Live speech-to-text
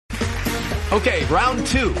Okay, round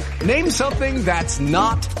two. Name something that's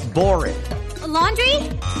not boring. A laundry?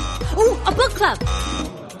 Ooh, a book club.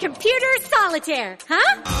 Computer solitaire,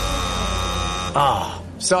 huh? Ah,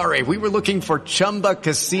 sorry, we were looking for Chumba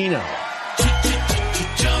Casino.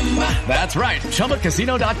 That's right,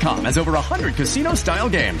 ChumbaCasino.com has over 100 casino-style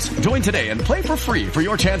games. Join today and play for free for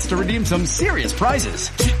your chance to redeem some serious prizes.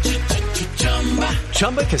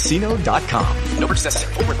 ChumbaCasino.com. No purchase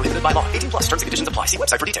necessary. Void where prohibited by law. 18 plus. Terms and conditions apply. See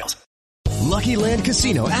website for details. Lucky Land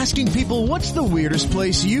Casino, asking people, what's the weirdest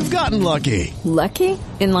place you've gotten lucky? Lucky?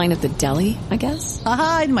 In line at the deli, I guess?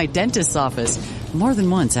 Aha, in my dentist's office. More than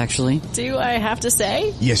once, actually. Do I have to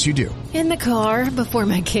say? Yes, you do. In the car before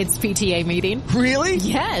my kids' PTA meeting. Really?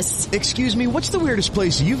 Yes. Excuse me, what's the weirdest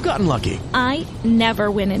place you've gotten lucky? I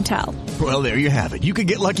never win and tell. Well, there you have it. You can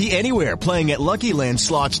get lucky anywhere, playing at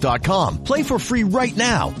LuckyLandSlots.com. Play for free right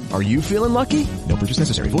now. Are you feeling lucky? No purchase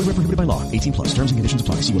necessary. Void where prohibited by law. 18 plus. Terms and conditions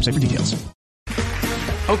apply. See website for details.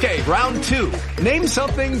 Okay, round two. Name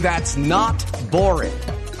something that's not boring.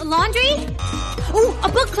 A laundry? Ooh, a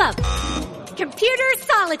book club. Computer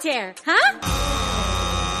solitaire, huh?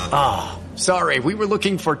 Ah, sorry, we were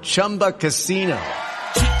looking for Chumba Casino.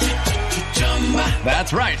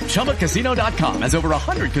 That's right, ChumbaCasino.com has over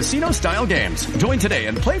 100 casino-style games. Join today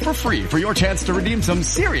and play for free for your chance to redeem some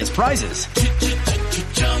serious prizes.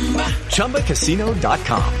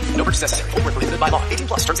 ChumbaCasino.com. No purchase necessary. Void where prohibited by law. 18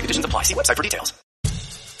 plus. Terms and conditions apply. See website for details.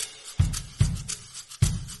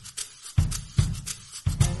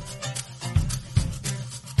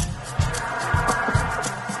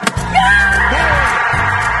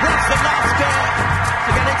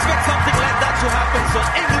 So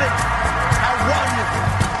England have won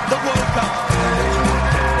the World Cup.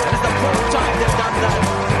 And it's the fourth time they've done that.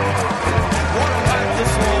 What a night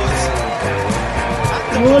this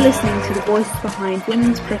was. You're listening to the voices behind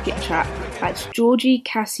Women's Cricket Chat. That's Georgie,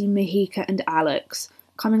 Cassie, Mahika and Alex.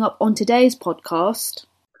 Coming up on today's podcast...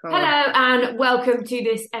 Hello and welcome to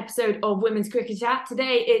this episode of Women's Cricket Chat.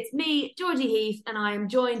 Today it's me, Georgie Heath, and I am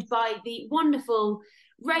joined by the wonderful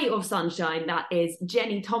ray of sunshine that is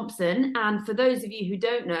Jenny Thompson. And for those of you who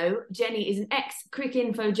don't know, Jenny is an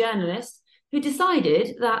ex-Cricinfo journalist who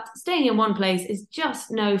decided that staying in one place is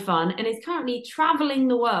just no fun and is currently travelling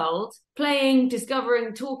the world, playing,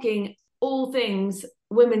 discovering, talking all things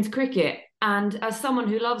women's cricket. And as someone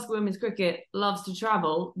who loves women's cricket, loves to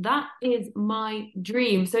travel, that is my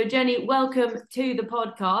dream. So Jenny, welcome to the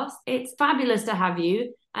podcast. It's fabulous to have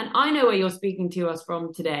you. And I know where you're speaking to us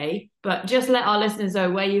from today, but just let our listeners know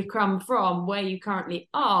where you've come from, where you currently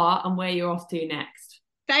are, and where you're off to next.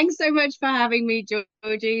 Thanks so much for having me,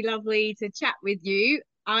 Georgie. Lovely to chat with you.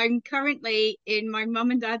 I'm currently in my mum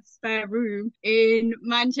and dad's spare room in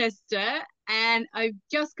Manchester, and I've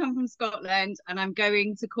just come from Scotland, and I'm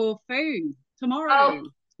going to Corfu tomorrow. Oh,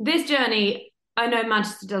 this journey, I know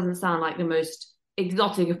Manchester doesn't sound like the most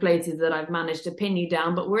exotic of places that I've managed to pin you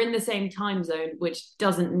down, but we're in the same time zone, which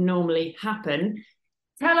doesn't normally happen.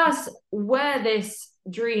 Tell us where this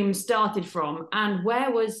dream started from, and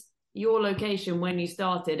where was your location when you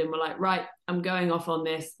started and were like, right, I'm going off on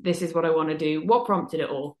this. This is what I want to do. What prompted it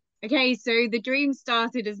all? Okay, so the dream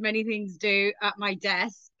started, as many things do, at my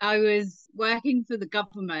desk. I was working for the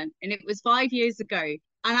government, and it was 5 years ago.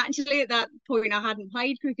 And actually, at that point, I hadn't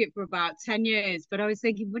played cricket for about 10 years. But I was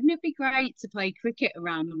thinking, wouldn't it be great to play cricket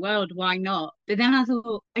around the world? Why not? But then I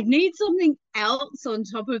thought, I need something else on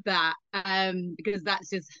top of that, because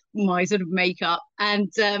that's just my sort of makeup. And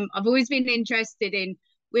I've always been interested in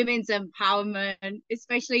women's empowerment,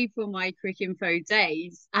 especially for my Cricinfo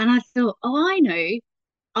days. And I thought, oh, I know,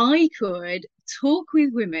 I could talk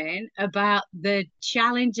with women about the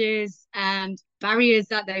challenges and barriers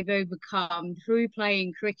that they've overcome through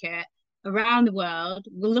playing cricket around the world.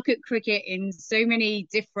 We'll look at cricket in so many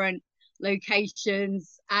different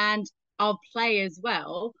locations, and I'll play as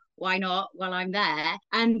well. Why not, while I'm there?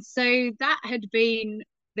 And so that had been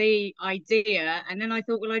the idea. And then I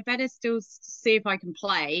thought, well, I'd better still see if I can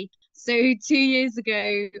play. So 2 years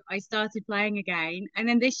ago, I started playing again. And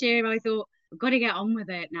then this year I thought, I've got to get on with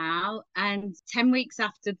it now. And 10 weeks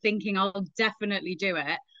after thinking I'll definitely do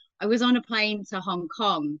it, I was on a plane to Hong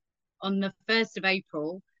Kong on the 1st of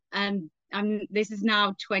April. And this is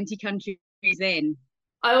now 20 countries in.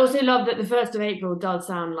 I also love that the 1st of April does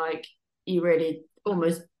sound like you really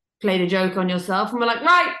almost played a joke on yourself. And we're like,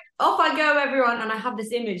 right, off I go, everyone. And I have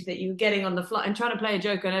this image that you were getting on the flight and trying to play a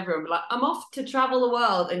joke on everyone. But like, I'm off to travel the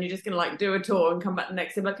world, and you're just going to like do a tour and come back the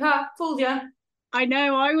next day like, fooled ya. I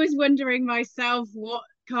know, I was wondering myself what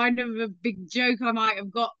kind of a big joke I might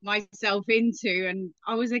have got myself into. And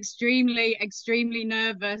I was extremely, extremely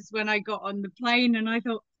nervous when I got on the plane. And I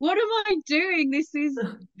thought, what am I doing? This is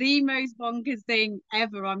the most bonkers thing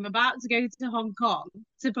ever. I'm about to go to Hong Kong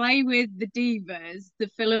to play with the Divas, the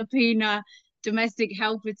Filipina domestic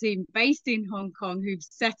helper team based in Hong Kong, who've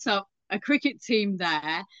set up a cricket team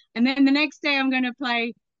there. And then the next day I'm going to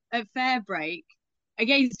play at Fairbreak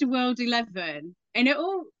against a World 11. And it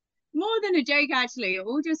all, more than a joke actually, it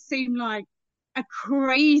all just seemed like a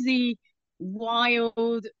crazy,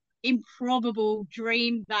 wild, improbable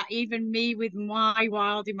dream that even me with my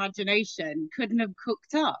wild imagination couldn't have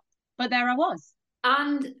cooked up. But there I was.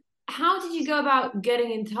 And how did you go about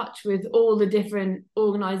getting in touch with all the different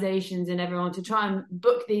organizations and everyone to try and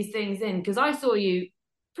book these things in? Because I saw you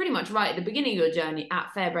pretty much right at the beginning of your journey at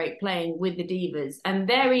Fairbreak playing with the Divas, and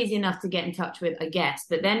they're easy enough to get in touch with, I guess.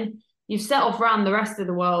 But then you've set off around the rest of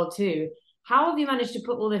the world too. How have you managed to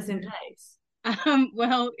put all this in place?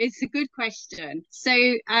 Well, it's a good question. So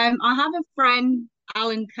I have a friend,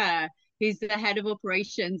 Alan Kerr, who's the head of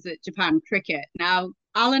operations at Japan Cricket. Now,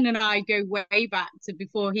 Alan and I go way back to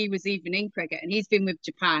before he was even in cricket, and he's been with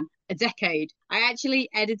Japan a decade. I actually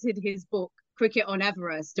edited his book, Cricket on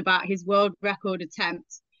Everest, about his world record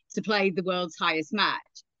attempt to play the world's highest match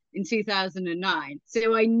in 2009.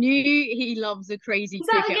 So I knew he loves a crazy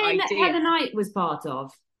cricket idea. Was that the game that Heather Knight was part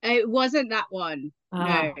of? It wasn't that one.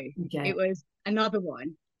 No, okay. It was another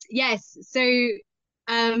one. Yes. So,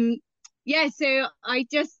 so I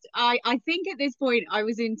think at this point I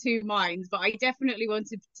was in two minds, but I definitely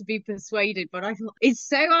wanted to be persuaded. But I thought it's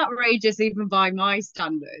so outrageous, even by my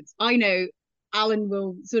standards. I know Alan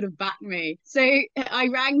will sort of back me. So I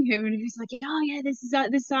rang him and he was like, oh yeah,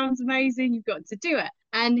 this sounds amazing. You've got to do it.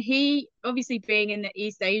 And he, obviously being in the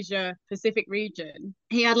East Asia Pacific region,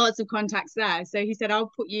 he had lots of contacts there. So he said,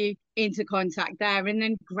 I'll put you into contact there. And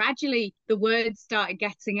then gradually the word started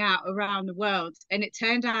getting out around the world. And it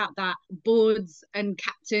turned out that boards and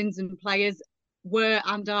captains and players were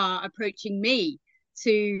and are approaching me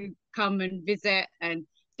to come and visit and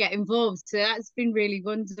get involved. So that's been really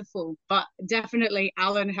wonderful. But definitely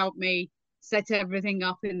Alan helped me set everything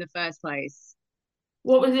up in the first place.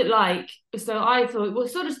 What was it like? So I thought we'll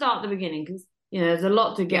sort of start at the beginning because there's a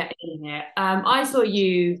lot to get in here. I saw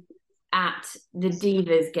you at the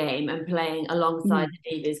Divas game and playing alongside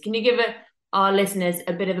the Divas. Can you give our listeners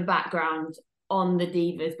a bit of a background on the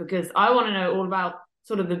Divas? Because I want to know all about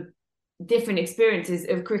sort of the different experiences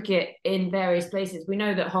of cricket in various places. We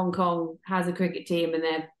know that Hong Kong has a cricket team and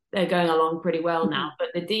they're going along pretty well now, but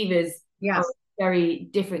the Divas are a very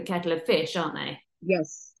different kettle of fish, aren't they?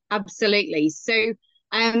 Yes, absolutely. So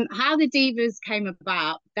how the Divas came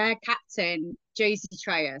about, their captain, Josie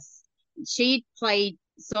Treyas, she played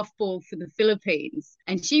softball for the Philippines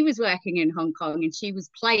and she was working in Hong Kong and she was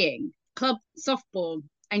playing club softball,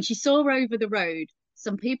 and she saw over the road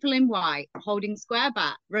some people in white holding square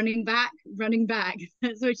bat, running back.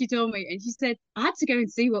 That's what she told me. And she said, I had to go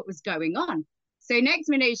and see what was going on. So next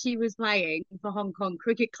minute she was playing for Hong Kong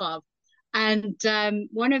Cricket Club. And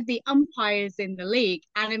one of the umpires in the league,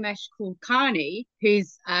 Animesh Kulkarni,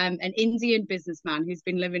 who's an Indian businessman who's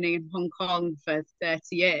been living in Hong Kong for 30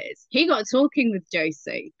 years, he got talking with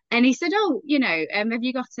Josie. And he said, oh, have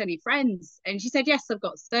you got any friends? And she said, yes, I've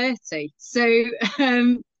got 30. So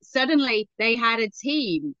suddenly they had a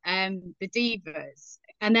team, the Divas,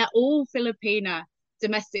 and they're all Filipina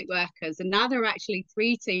domestic workers. And now there are actually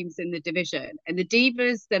 3 teams in the division. And the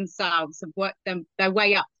Divas themselves have worked their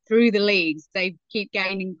way up through the leagues. They keep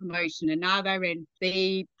gaining promotion and now they're in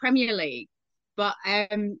the Premier League. But,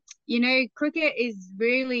 cricket is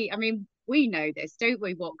really, we know this, don't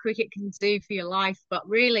we, what cricket can do for your life, but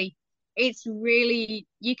really,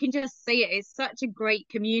 you can just see it. It's such a great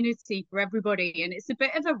community for everybody. And it's a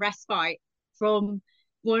bit of a respite from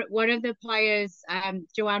one of the players,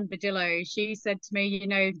 Joanne Badillo. She said to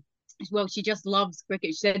me, she just loves cricket.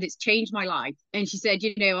 She said, it's changed my life. And she said,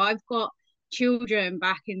 I've got children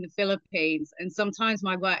back in the Philippines and sometimes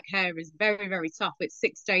my work here is very, very tough. It's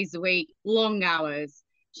 6 days a week, long hours.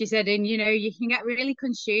 She said, and you can get really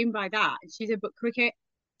consumed by that. She said, but cricket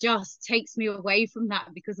just takes me away from that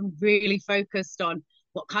because I'm really focused on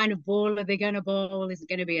what kind of ball are they going to bowl? Is it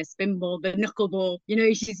going to be a spin ball, the knuckle ball?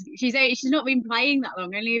 She's not been playing that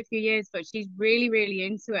long, only a few years, but she's really, really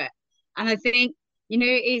into it. And I think,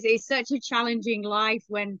 it's such a challenging life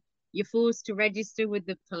when you're forced to register with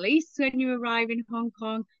the police when you arrive in Hong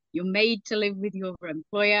Kong. You're made to live with your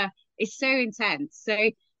employer. It's so intense. So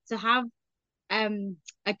to have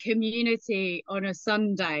a community on a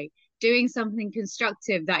Sunday doing something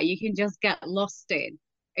constructive that you can just get lost in,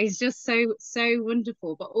 is just so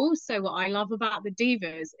wonderful. But also what I love about the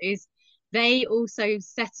Divas is they also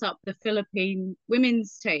set up the Philippine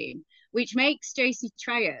women's team, which makes Josie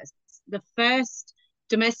Treyas the first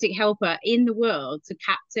domestic helper in the world to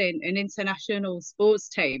captain an international sports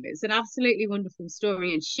team. It's an absolutely wonderful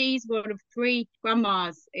story. And she's one of 3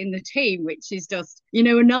 grandmas in the team, which is just,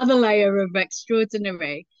 another layer of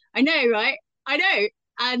extraordinary. I know, right? I know.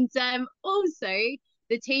 And also,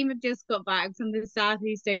 the team have just got back from the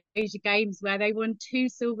Southeast Asia Games where they won 2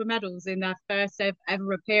 silver medals in their first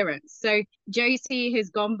ever appearance. So Josie has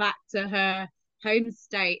gone back to her home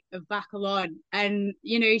state of Bacolod, and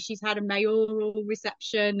she's had a mayoral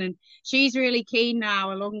reception, and she's really keen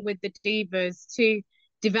now, along with the Divas, to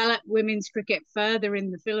develop women's cricket further in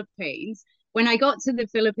the Philippines. When I got to the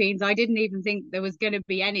Philippines, I didn't even think there was going to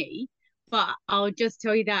be any, but I'll just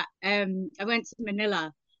tell you that I went to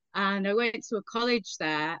Manila, and I went to a college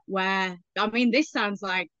there where, I mean, this sounds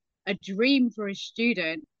like a dream for a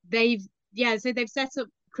student. They've set up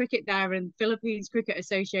cricket there, and Philippines Cricket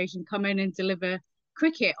Association come in and deliver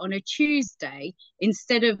cricket on a Tuesday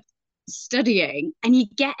instead of studying, and you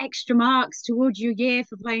get extra marks towards your year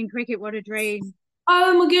for playing cricket. What a dream.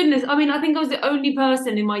 Oh my goodness. I mean, I think I was the only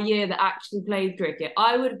person in my year that actually played cricket.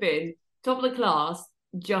 I would have been top of the class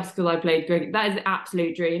just because I played cricket. That is an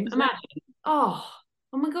absolute dream. Imagine. Oh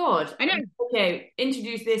my God. I know. Okay,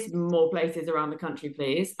 introduce this more places around the country,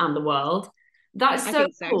 please, and the world. That's so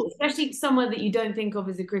cool, especially somewhere that you don't think of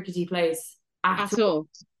as a crickety place at all.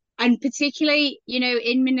 And particularly,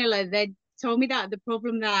 in Manila, they told me that the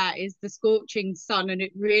problem there is the scorching sun, and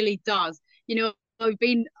it really does. I've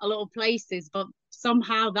been a lot of places, but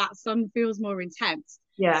somehow that sun feels more intense.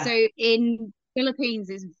 Yeah. So in Philippines,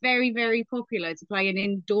 it's very, very popular to play an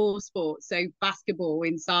indoor sport. So basketball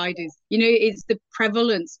inside is, it's the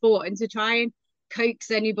prevalent sport, and to try and coax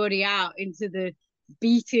anybody out into the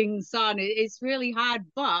beating sun, it's really hard.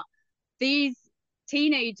 But these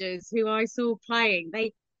teenagers who I saw playing,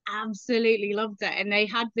 they absolutely loved it, and they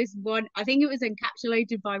had this one, I think it was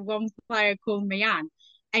encapsulated by one player called Mian,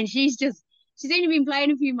 and she's only been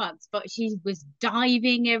playing a few months, but she was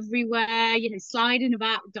diving everywhere, sliding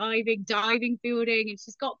about, diving, fielding, and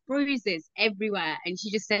she's got bruises everywhere. And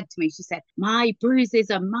she just said to me, she said, my bruises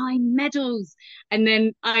are my medals. And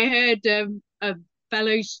then I heard a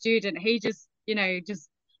fellow student, he just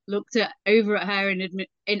looked over at her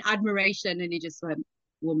in admiration, and he just went,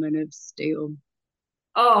 woman of steel.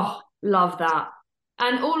 Oh, love that.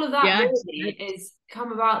 And all of that really is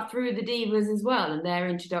come about through the Divas as well, and their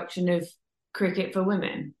introduction of cricket for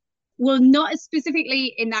women. Well, not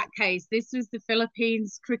specifically in that case. This was the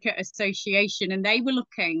Philippines Cricket Association, and they were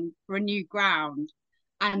looking for a new ground,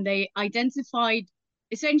 and they identified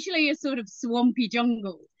essentially a sort of swampy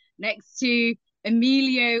jungle next to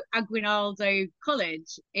Emilio Aguinaldo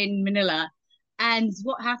College in Manila. And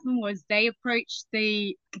what happened was they approached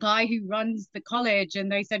the guy who runs the college,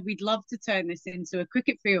 and they said, we'd love to turn this into a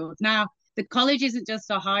cricket field. Now, the college isn't just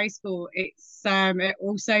a high school, it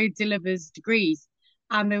also delivers degrees.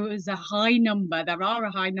 And there are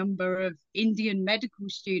a high number of Indian medical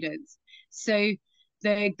students. So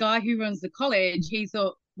the guy who runs the college, he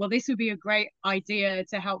thought, well, this would be a great idea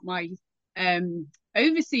to help my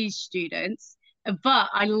overseas students. But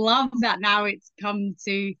I love that now it's come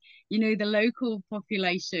to, the local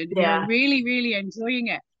population who are really, really enjoying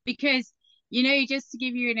it. Because, just to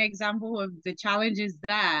give you an example of the challenges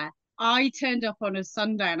there, I turned up on a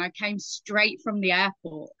Sunday and I came straight from the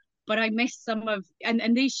airport, but I missed some of,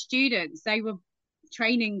 and these students, they were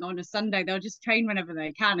training on a Sunday. They'll just train whenever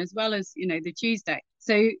they can, as well as, the Tuesday.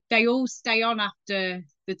 So they all stay on after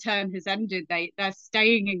the term has ended. They're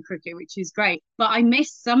staying in cricket, which is great. But I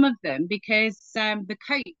missed some of them because the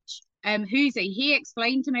coach, Huzi, he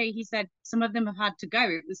explained to me, he said, some of them have had to go.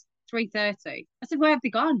 It was 3:30. I said, where have they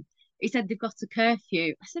gone? He said, they've got a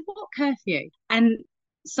curfew. I said, what curfew? And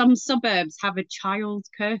some suburbs have a child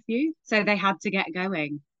curfew, so they had to get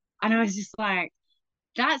going. And I was just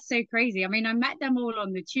that's so crazy. I mean, I met them all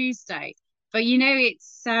on the Tuesday, but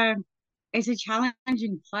it's a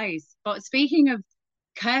challenging place. But speaking of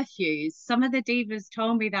curfews, some of the Divas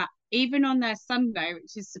told me that even on their Sunday,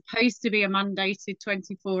 which is supposed to be a mandated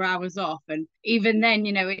 24 hours off, and even then,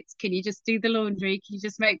 it's, can you just do the laundry? Can you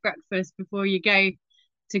just make breakfast before you go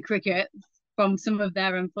to cricket? From some of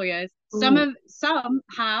their employers. Some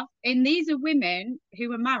have, and these are women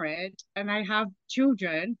who are married and they have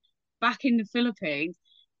children back in the Philippines.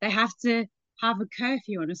 They have to have a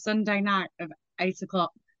curfew on a Sunday night of 8:00.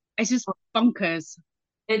 It's just bonkers.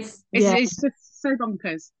 It's just so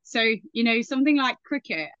bonkers. So, something like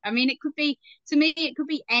cricket, I mean, it could be, to me, it could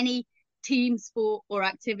be any team sport or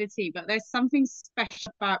activity, but there's something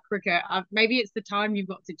special about cricket. Maybe it's the time you've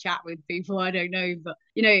got to chat with people. I don't know, but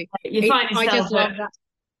I just love that.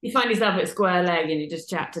 You find yourself at square leg and you just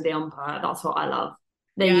chat to the umpire. That's what I love.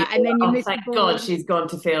 And then you miss thank the ball. God she's gone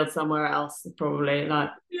to field somewhere else. Probably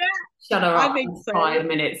shut her I up think for so. 5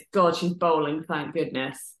 minutes. God, she's bowling. Thank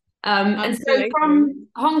goodness. And so Absolutely. from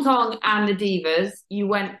Hong Kong and the Divas, you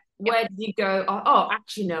went. Where did you go? Oh,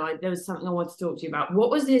 actually, no. There was something I wanted to talk to you about.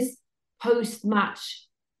 What was this post-match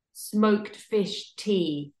smoked fish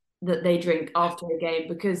tea that they drink after a game?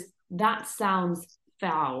 Because that sounds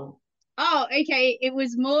foul. Oh, okay. It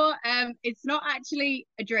was more. It's not actually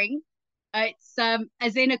a drink. It's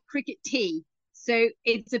as in a cricket tea. So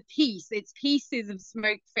it's a piece. It's pieces of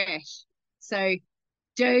smoked fish. So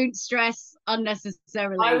don't stress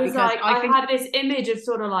unnecessarily. I was because like, I had this image of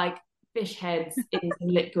sort of like fish heads in some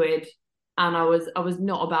liquid, and I was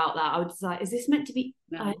not about that. I was just like, is this meant to be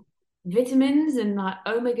like vitamins and like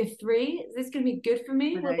omega-3? Is this going to be good for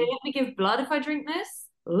me? Will they let me give blood if I drink this?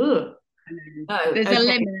 Ugh. No, there's a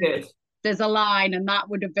limit. Good. There's a line, and that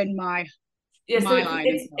would have been my so line.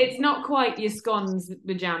 It's not quite your scones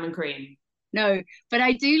with jam and cream. No, but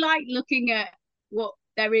I do like looking at what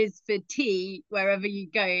there is for tea wherever you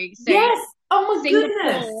go. So yes. Oh my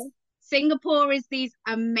goodness. Singapore is these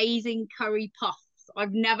amazing curry puffs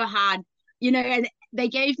I've never had, and they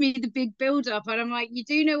gave me the big build up, and I'm like, you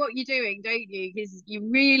do know what you're doing, don't you? Because you're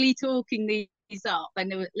really talking these up.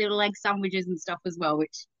 And there were little egg sandwiches and stuff as well,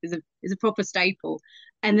 which is a proper staple.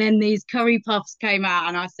 And then these curry puffs came out,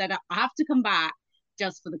 and I said, I have to come back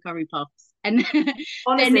just for the curry puffs. And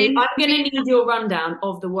honestly, I'm going to need your rundown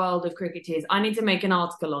of the world of cricketers. I need to make an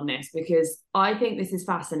article on this because I think this is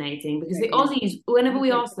fascinating. Because the Aussies, whenever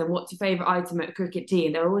we ask them, what's your favourite item at cricket tea?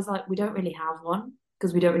 And they're always like, we don't really have one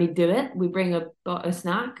because we don't really do it. We bring a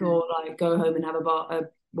snack or like go home and have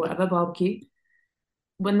a barbecue.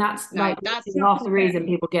 When that's half the reason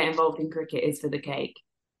people get involved in cricket is for the cake.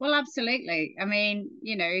 Well, absolutely. I mean,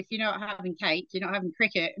 if you're not having cake, you're not having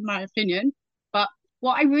cricket, in my opinion. But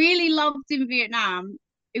what I really loved in Vietnam,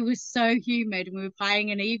 it was so humid, and we were playing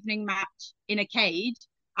an evening match in a cage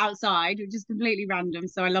outside, which is completely random.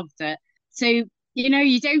 So I loved it. So,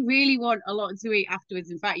 you don't really want a lot to eat afterwards.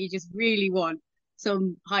 In fact, you just really want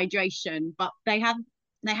some hydration. But they had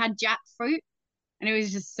jackfruit, and it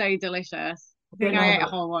was just so delicious. I think I ate a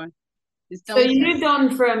whole one. So you moved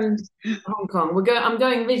on from Hong Kong. I'm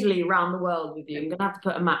going visually around the world with you. I'm going to have to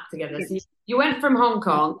put a map together. So you went from Hong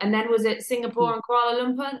Kong, and then was it Singapore and Kuala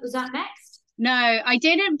Lumpur? Was that next? No, I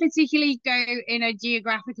didn't particularly go in a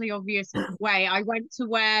geographically obvious way. I went to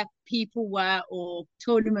where people were or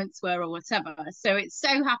tournaments were or whatever. So it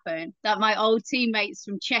so happened that my old teammates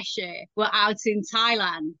from Cheshire were out in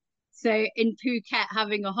Thailand. So in Phuket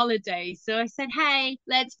having a holiday. So I said, hey,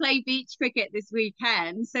 let's play beach cricket this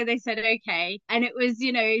weekend. So they said, okay. And it was,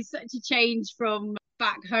 such a change from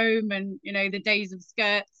back home and, the days of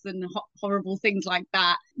skirts and horrible things like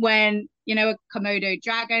that. When, a Komodo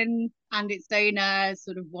dragon and its owner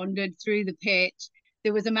sort of wandered through the pitch.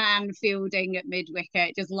 There was a man fielding at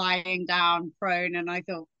mid-wicket, just lying down prone. And I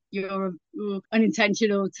thought, you're an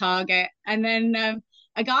unintentional target. And then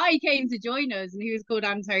a guy came to join us, and he was called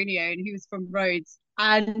Antonio, and he was from Rhodes,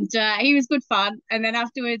 and he was good fun. And then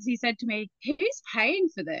afterwards he said to me, who's paying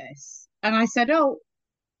for this? And I said, oh,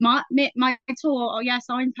 my tour. Oh yes,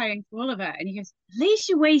 I'm paying for all of it. And he goes, at least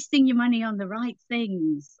you're wasting your money on the right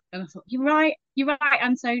things. And I thought, you're right,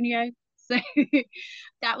 Antonio. So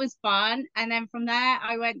that was fun. And then from there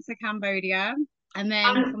I went to Cambodia, and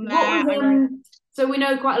then from there so we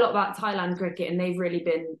know quite a lot about Thailand cricket, and they've really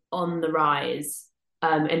been on the rise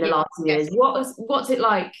in the last years. What's it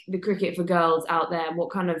like, the cricket for girls out there, and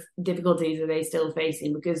what kind of difficulties are they still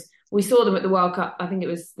facing? Because we saw them at the World Cup, I think it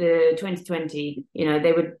was the 2020,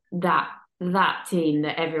 they were that team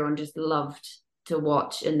that everyone just loved to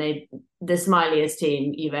watch, and the smiliest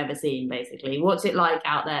team you've ever seen, basically. What's it like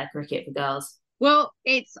out there, cricket for girls? Well,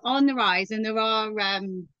 it's on the rise, and there are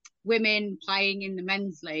women playing in the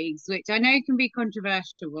men's leagues, which I know can be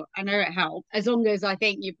controversial. I know it helps, as long as I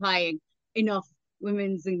think you're playing enough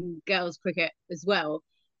women's and girls cricket as well.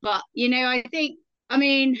 But I think,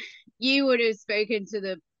 you would have spoken to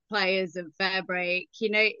the players of Fairbreak.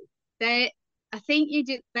 They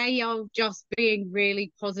are just being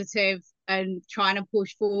really positive and trying to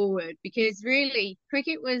push forward, because really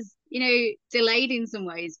cricket was delayed in some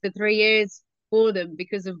ways for 3 years for them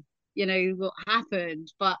because of what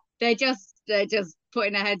happened. But they're just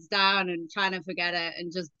putting their heads down and trying to forget it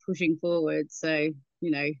and just pushing forward. So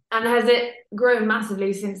And has it grown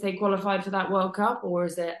massively since they qualified for that World Cup, or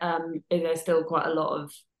is there still quite a lot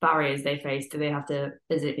of barriers they face? Do they have to,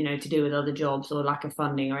 is it, to do with other jobs or lack of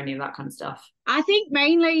funding or any of that kind of stuff? I think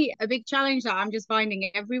mainly a big challenge that I'm just finding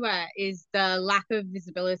everywhere is the lack of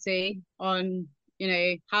visibility on,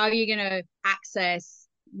 how you're going to access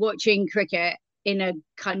watching cricket in a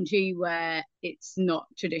country where it's not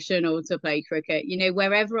traditional to play cricket.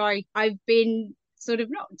 Wherever I've been sort of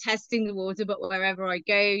not testing the water, but wherever I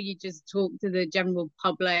go, you just talk to the general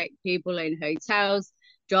public, people in hotels,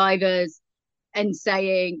 drivers, and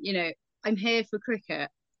saying, I'm here for cricket.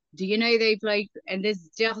 Do you know they play? And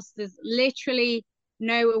there's literally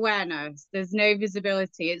no awareness. There's no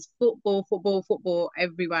visibility. It's football, football, football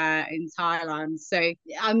everywhere in Thailand. So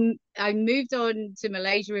I moved on to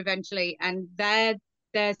Malaysia eventually, and they're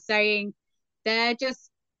saying they're just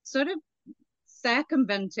sort of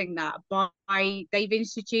circumventing that by they've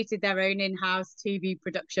instituted their own in-house TV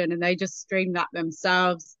production, and they just stream that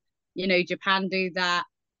themselves. Japan do that,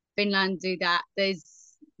 Finland do that.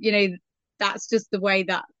 There's, that's just the way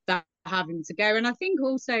that they're having to go. And I think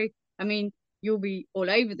also, I mean, you'll be all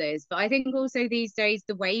over this, but I think also these days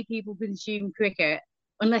the way people consume cricket,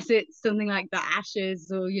 unless it's something like the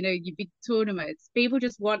Ashes or your big tournaments, people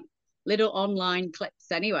just want little online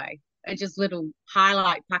clips anyway, and just little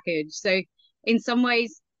highlight package. So in some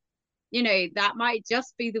ways, that might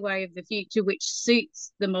just be the way of the future, which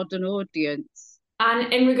suits the modern audience.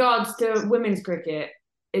 And in regards to women's cricket,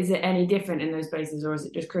 is it any different in those places, or is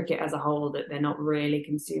it just cricket as a whole that they're not really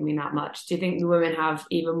consuming that much? Do you think the women have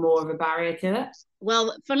even more of a barrier to it?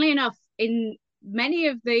 Well, funnily enough, in many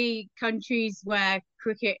of the countries where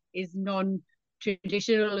cricket is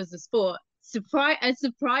non-traditional as a sport,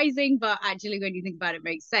 surprising, but actually when you think about it,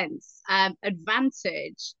 makes sense.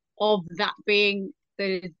 Advantage of that being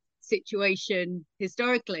the situation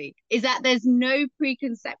historically is that there's no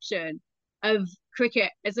preconception of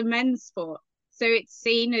cricket as a men's sport. So it's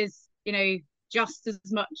seen as, just as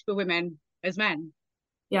much for women as men.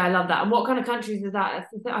 Yeah, I love that. And what kind of countries is that?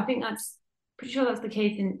 I think that's pretty sure that's the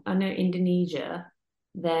case in, I know, Indonesia.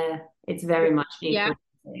 There, it's very much equal.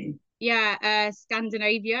 Yeah,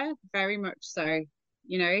 Scandinavia, very much so,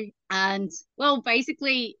 and well,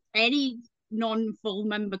 basically any non-full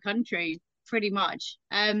member country, pretty much.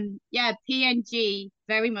 PNG,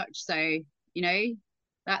 very much so,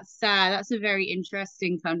 that's a very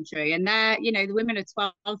interesting country, and they're the women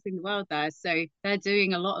are 12th in the world there, so they're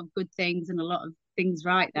doing a lot of good things and a lot of things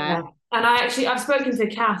right there. Yeah. And I've spoken to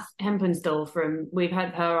Kath Hempenstall we've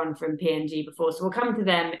had her on from PNG before, so we'll come to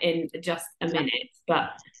them in just a minute.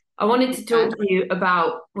 But I wanted to talk to you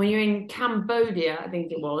about when you're in Cambodia, I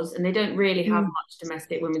think it was, and they don't really have much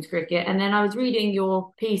domestic women's cricket. And then I was reading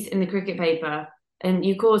your piece in the cricket paper, and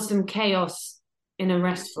you caused some chaos in a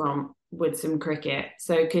restaurant with some cricket.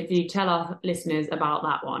 So could you tell our listeners about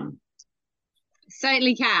that one?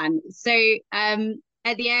 Certainly can. So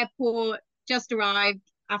at the airport, just arrived,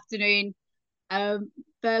 afternoon. The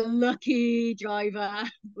lucky driver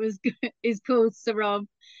is called Saram,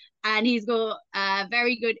 and he's got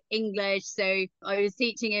very good English. So I was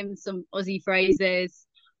teaching him some Aussie phrases,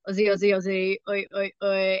 Aussie, Aussie, Aussie, oi, oi,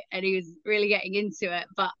 oi, and he was really getting into it.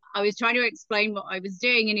 But I was trying to explain what I was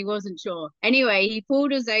doing, and he wasn't sure. Anyway, he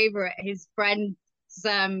pulled us over at his friend's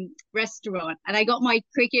restaurant, and I got my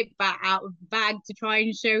cricket bat out of the bag to try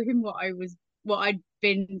and show him what I'd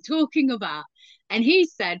been talking about. And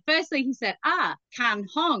firstly he said, Kan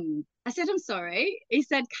Hong. I said, I'm sorry. He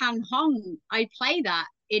said, Kan Hong. I play that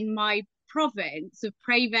in my province of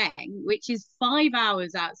Prey Veng, which is 5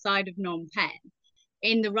 hours outside of Phnom Penh,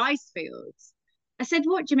 in the rice fields. I said,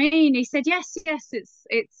 what do you mean? He said, yes,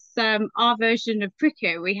 it's our version of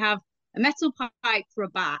cricket. We have a metal pipe for a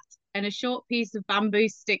bat and a short piece of bamboo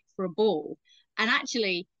stick for a ball. And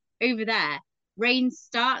actually, over there, rain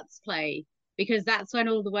starts play, because that's when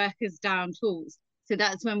all the workers down tools. So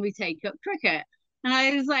that's when we take up cricket. And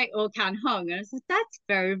I was like, Kan Hong. And I said, that's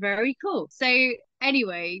very, very cool. So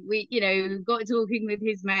anyway, we, got talking with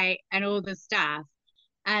his mate and all the staff.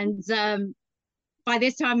 And by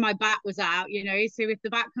this time my bat was out, so if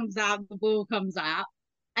the bat comes out, the ball comes out.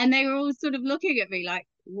 And they were all sort of looking at me like,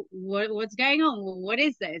 what's going on? What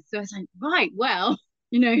is this? So I was like, right, well,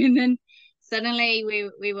 and then suddenly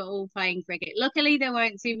we were all playing cricket. Luckily, there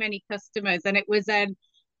weren't too many customers, and it was an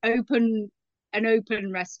open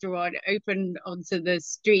restaurant, open onto the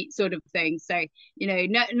street sort of thing. So,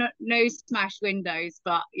 no smashed windows,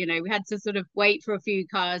 but, we had to sort of wait for a few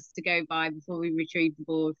cars to go by before we retrieved the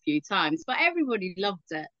ball a few times. But everybody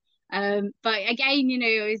loved it. But again,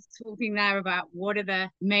 I was talking there about what are the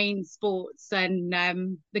main sports, and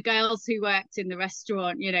the girls who worked in the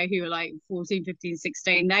restaurant, who were like 14, 15,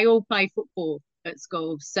 16, they all play football. at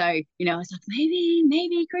school. So, I was like,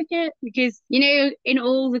 maybe cricket, because, in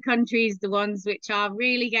all the countries, the ones which are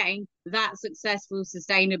really getting that successful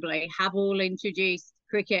sustainably have all introduced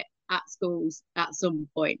cricket at schools at some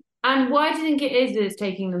point. And why do you think it is that it's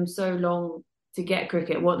taking them so long to get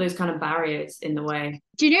cricket? What are those kind of barriers in the way?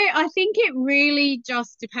 Do you know, I think it really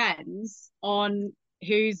just depends on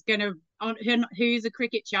who's a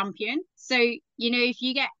cricket champion. So, if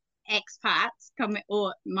you get expats coming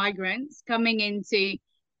or migrants coming into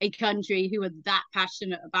a country who are that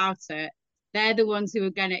passionate about it, they're the ones who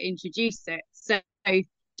are going to introduce it. So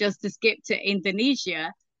just to skip to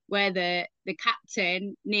Indonesia, where the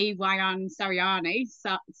captain, Ni Wayan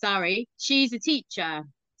Sari, she's a teacher.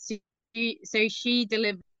 So she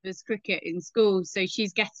delivers cricket in schools, so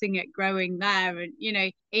she's getting it growing there. And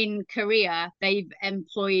in Korea, they've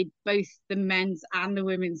employed both the men's and the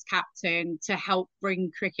women's captain to help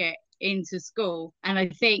bring cricket into school. And I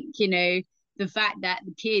think the fact that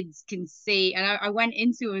the kids can see, and I went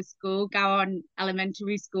into a school, Gowon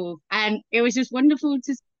Elementary School, and it was just wonderful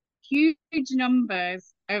to see huge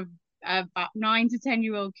numbers of about 9 to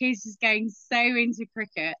 10-year-old kids just getting so into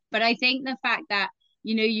cricket. But I think the fact that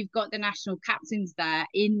you've got the national captains there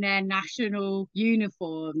in their national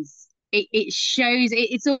uniforms, it shows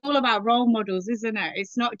it's all about role models, isn't it?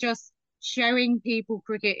 It's not just showing people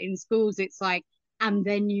cricket in schools. It's like, and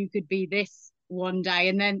then you could be this one day.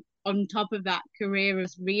 And then on top of that, Korea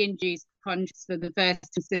has reintroduced contracts for the first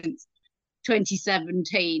time since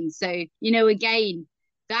 2017. So, again,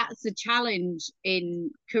 that's a challenge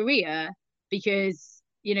in Korea, because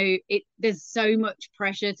there's so much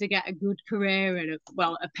pressure to get a good career, and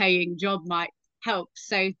a paying job might help.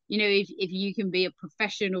 So, if you can be a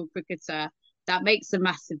professional cricketer, that makes a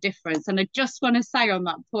massive difference. And I just want to say on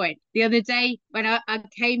that point, the other day when I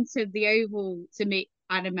came to the Oval to meet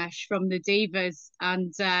Animesh from the Divas,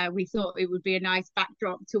 and we thought it would be a nice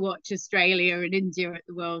backdrop to watch Australia and India at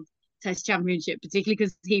the World Test Championship, particularly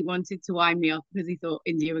because he wanted to wind me up because he thought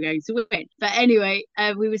India were going to win. But anyway,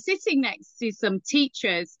 we were sitting next to some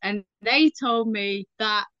teachers, and they told me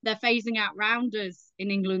that they're phasing out rounders in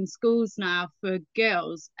England schools now for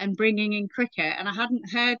girls and bringing in cricket. And I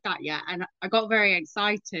hadn't heard that yet. And I got very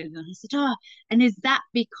excited. And I said, and is that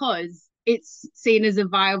because it's seen as a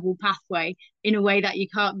viable pathway in a way that you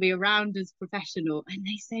can't be around as professional? And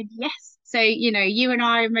they said yes. So, you and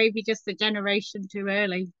I are maybe just a generation too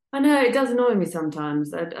early. I know, it does annoy me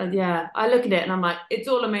sometimes. I look at it and I'm like, it's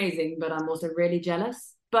all amazing, but I'm also really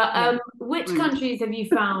jealous. But which countries have you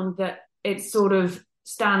found that it sort of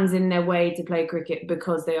stands in their way to play cricket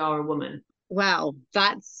because they are a woman? Well,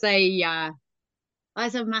 that's a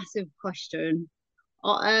massive question.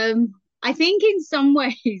 I think in some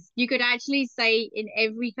ways you could actually say in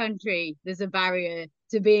every country there's a barrier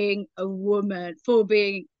to being a woman,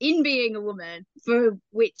 being a woman for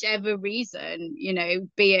whichever reason,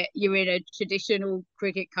 be it you're in a traditional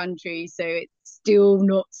cricket country, so it's still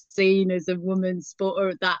not seen as a woman's sport,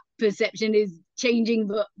 or that perception is changing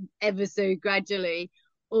but ever so gradually.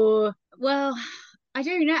 Or, well, I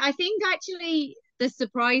don't know. I think actually the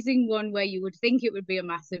surprising one where you would think it would be a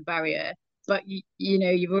massive barrier, but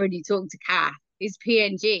you've already talked to Kath, is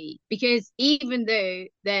PNG, because even though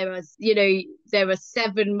there are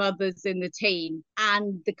 7 mothers in the team,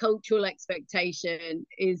 and the cultural expectation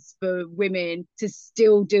is for women to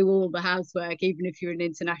still do all the housework, even if you're an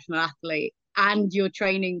international athlete, and you're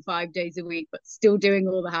training 5 days a week, but still doing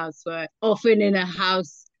all the housework, often in a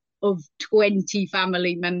house of 20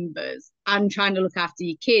 family members, and trying to look after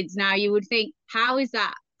your kids. Now, you would think, how is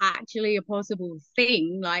that actually a possible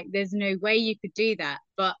thing? Like, there's no way you could do that.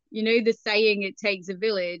 But the saying, it takes a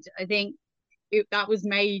village, I think that was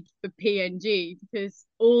made for PNG, because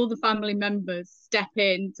all the family members step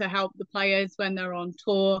in to help the players when they're on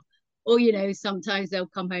tour, or sometimes they'll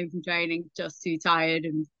come home from training just too tired,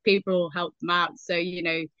 and people will help them out. So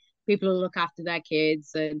people will look after their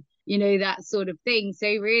kids, and that sort of thing. So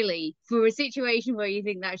really, for a situation where you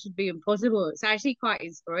think that should be impossible, it's actually quite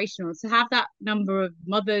inspirational to have that number of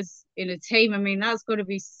mothers in a team. I mean, that's got to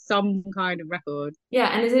be some kind of record.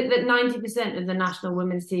 Yeah, and is it that 90% of the national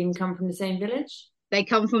women's team come from the same village? They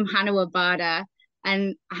come from Hanawa Bada,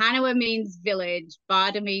 and Hanawa means village,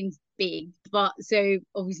 Bada means big, but so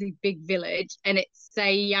obviously big village. And it's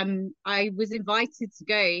I was invited to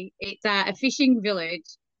go. It's a fishing village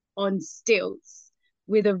on stilts,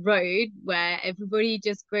 with a road where everybody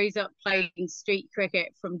just grows up playing street cricket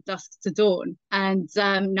from dusk to dawn. And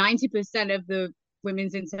 90% of the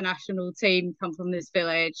women's international team come from this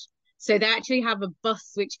village. So they actually have a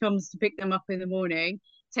bus which comes to pick them up in the morning,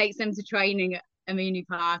 takes them to training at Aminu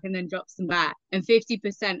Park, and then drops them back. And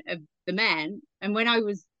 50% of the men. And when I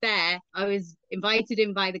was there, I was invited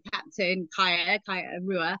in by the captain, Kaya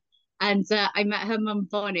Rua, and I met her mum,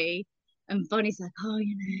 Bonnie. And Bonnie's like, oh,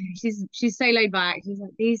 she's so laid back. She's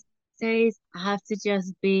like, these days I have to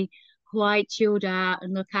just be quite chilled out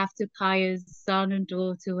and look after Kaya's son and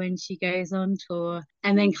daughter when she goes on tour.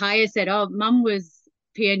 And then Kaya said, oh, mum was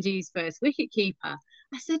PNG's first wicket keeper.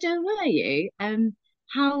 I said, oh, were you?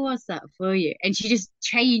 How was that for you? And she just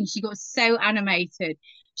changed. She got so animated.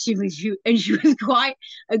 She was quite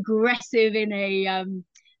aggressive in a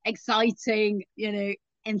exciting,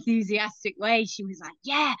 enthusiastic way. She was like,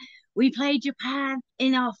 yeah, we played Japan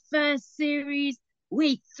in our first series.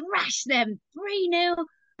 We thrashed them 3-0.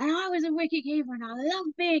 And I was a wicketkeeper and I love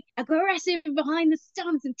being aggressive behind the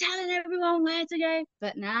stumps and telling everyone where to go.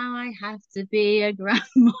 But now I have to be a grandma.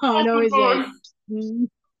 And I was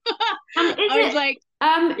like,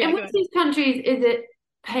 in which of these countries is it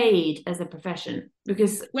paid as a profession?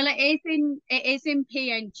 Because it is in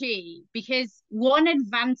PNG, because one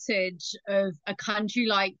advantage of a country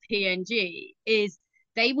like PNG is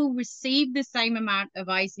they will receive the same amount of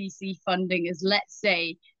ICC funding as, let's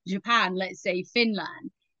say, Japan, let's say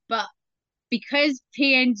Finland. But because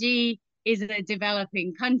PNG is a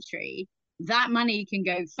developing country, that money can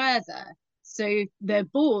go further. So the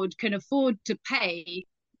board can afford to pay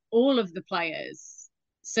all of the players.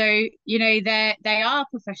 So, they are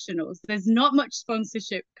professionals. There's not much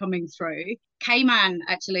sponsorship coming through. Cayman,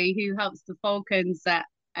 actually, who helps the Falcons at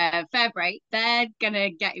Fairbreak, they're going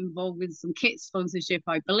to get involved with some kit sponsorship,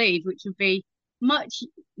 I believe, which would be much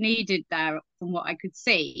needed there from what I could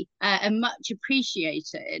see, and much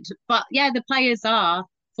appreciated. But yeah, the players are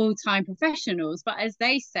full-time professionals. But as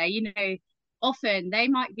they say, often they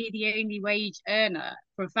might be the only wage earner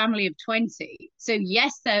for a family of 20. So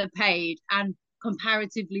yes, they're paid and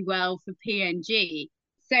comparatively well for PNG.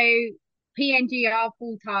 So PNG are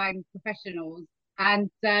full-time professionals, and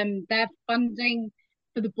their funding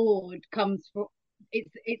for the board comes from,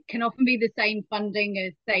 it can often be the same funding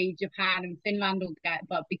as, say, Japan and Finland will get,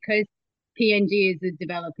 but because PNG is a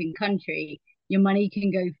developing country, your money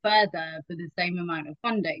can go further for the same amount of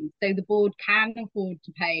funding. So the board can afford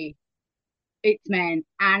to pay its men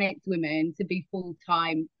and its women to be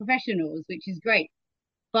full-time professionals, which is great.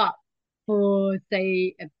 But for,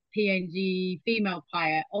 say, a PNG female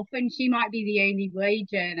player, often she might be the only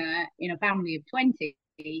wage earner in a family of 20.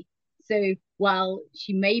 So while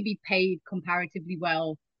she may be paid comparatively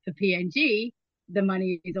well for PNG, the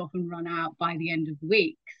money is often run out by the end of the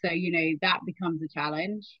week. So, that becomes a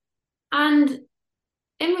challenge. And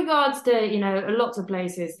in regards to, lots of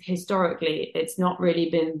places historically, it's not really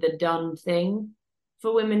been the done thing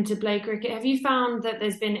for women to play cricket. Have you found that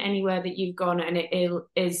there's been anywhere that you've gone and it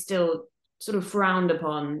is still sort of frowned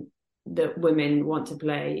upon that women want to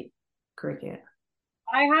play cricket?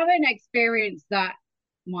 I haven't experienced that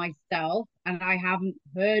myself, and I haven't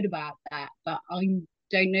heard about that, but I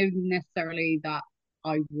don't know necessarily that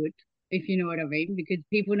I would, if you know what I mean, because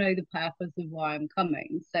people know the purpose of why I'm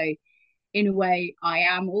coming. So in a way, I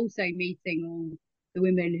am also meeting all the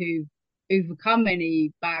women who've overcome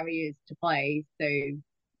any barriers to play. So,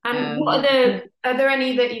 and what are there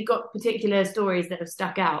any that you've got particular stories that have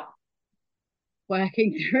stuck out?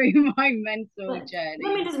 Working through my mental journey.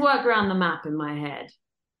 Let me just work around the map in my head.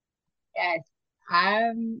 Yes.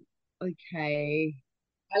 Okay.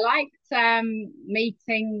 I liked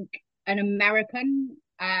meeting an American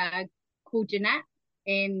called Jeanette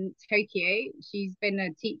in Tokyo. She's been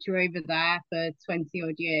a teacher over there for 20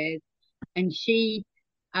 odd years, and she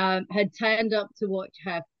had turned up to watch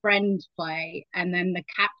her friend play, and then the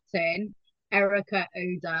captain, Erica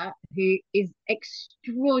Oda, who is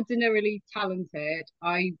extraordinarily talented.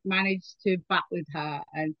 I managed to bat with her,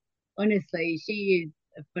 and honestly, she is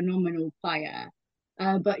a phenomenal player.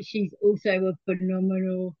 But she's also a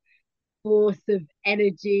phenomenal force of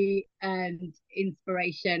energy and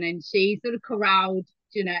inspiration, and she sort of corralled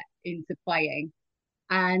Jeanette into playing.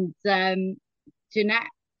 And Jeanette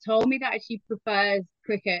told me that she prefers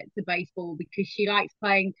cricket to baseball because she likes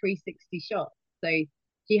playing 360 shots. So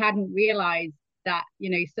she hadn't realized that,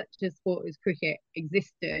 such a sport as cricket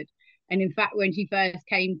existed. And in fact, when she first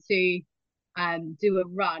came to do a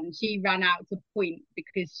run, she ran out to point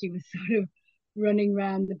because she was sort of running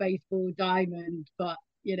around the baseball diamond. But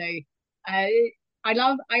I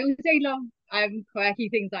also love quirky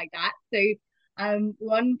things like that. So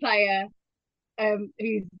one player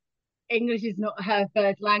whose English is not her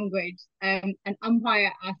first language, an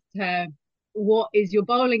umpire asked her, what is your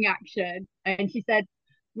bowling action? And she said,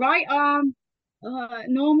 right arm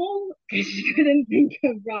normal, because she couldn't think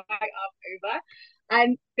of right arm over,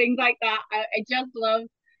 and things like that. I just love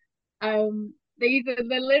these are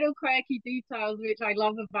the little quirky details which I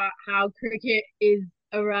love about how cricket is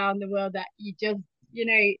around the world, that you just, you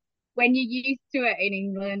know, when you're used to it in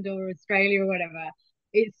England or Australia or whatever,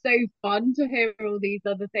 it's so fun to hear all these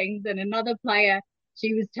other things. And another player,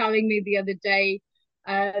 she was telling me the other day,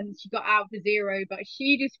 she got out for zero, but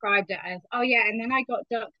she described it as, oh yeah, and then I got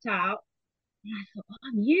ducked out. And I thought, oh,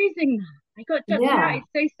 I'm using that. I got ducked out.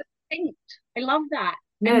 It's so succinct. I love that.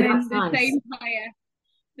 No, And then that's nice.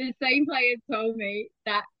 the same player told me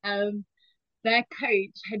that their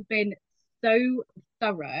coach had been so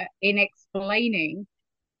thorough in explaining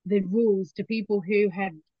the rules to people who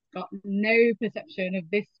had got no perception of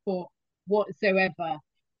this sport whatsoever.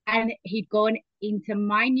 And he'd gone into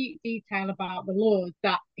minute detail about the laws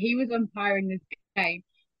that he was umpiring this game.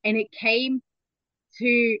 And it came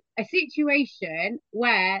to a situation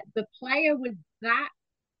where the player was that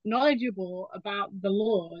knowledgeable about the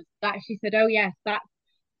laws that she said, oh yes, that's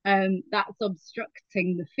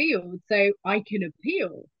obstructing the field, so I can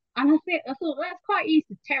appeal. And I thought that's quite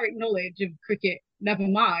esoteric knowledge of cricket. Never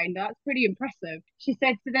mind, that's pretty impressive. She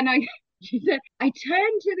said, so then she said, I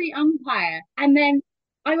turned to the umpire and then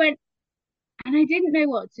I went, and I didn't know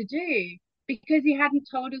what to do because he hadn't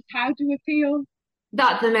told us how to appeal.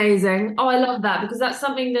 That's amazing. Oh, I love that because that's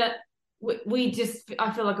something that we just,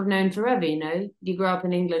 I feel like I've known forever, you know. You grow up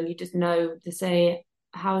in England, you just know to say,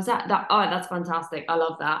 how is that? Oh, that's fantastic. I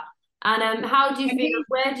love that. And how do you feel,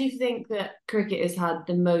 where do you think that cricket has had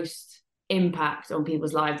the most impact on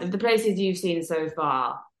people's lives? Of the places you've seen so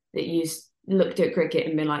far that you looked at cricket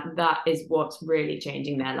and been like, that is what's really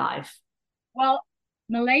changing their life? Well,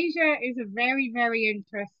 Malaysia is a very, very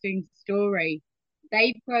interesting story.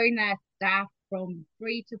 They've grown their staff from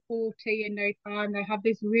 3 to 40 in no time. They have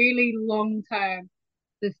this really long-term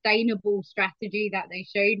sustainable strategy that they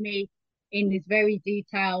showed me in this very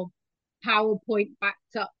detailed PowerPoint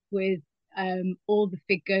backed up with all the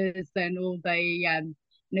figures and all the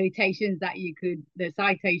notations that the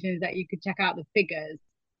citations that you could check out the figures.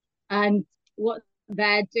 And what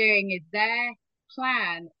they're doing is their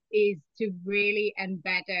plan is to really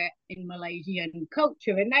embed it in Malaysian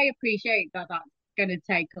culture. And they appreciate that that's going to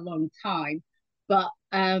take a long time. But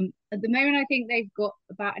at the moment, I think they've got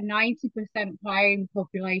about a 90% playing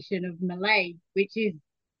population of Malay, which is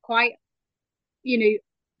quite, you know,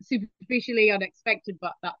 superficially unexpected,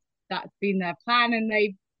 but that's been their plan. And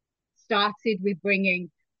they've started with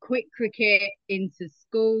bringing quick cricket into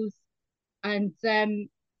schools. And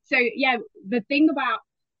so, yeah, the thing about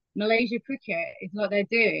Malaysia cricket is what they're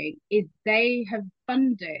doing is they have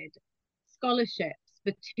funded scholarships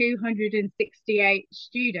for 268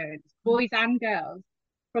 students, boys and girls,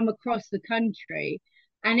 from across the country.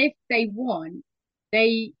 And if they want,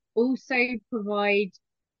 they also provide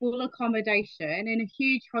full accommodation in a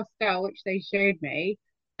huge hostel, which they showed me,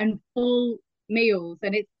 and full meals,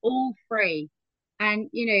 and it's all free. And,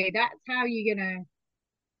 you know, that's how you're going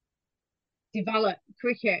to develop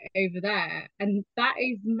cricket over there. And that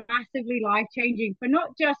is massively life changing for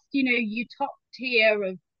not just, you know, your top tier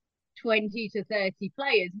of 20 to 30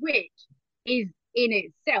 players, which is in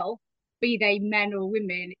itself, be they men or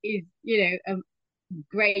women, is, you know,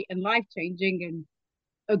 great and life changing and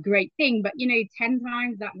a great thing. But, you know, 10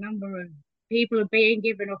 times that number of people are being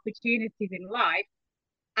given opportunities in life.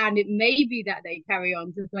 And it may be that they carry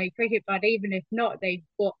on to play cricket, but even if not, they've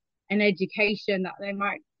got an education that they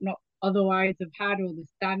might not otherwise have had, or the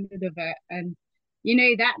standard of it. And, you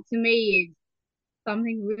know, that to me is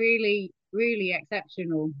something really, really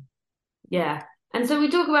exceptional. Yeah. And so we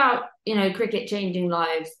talk about, you know, cricket changing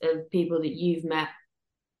lives of people that you've met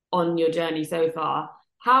on your journey so far.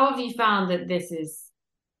 How have you found that this has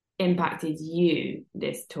impacted you,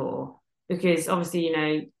 this tour? Because obviously, you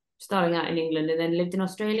know, starting out in England and then lived in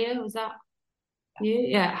Australia, was that you?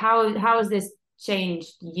 Yeah. How has this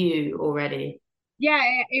changed you already? Yeah,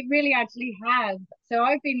 it really actually has. So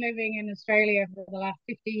I've been living in Australia for the last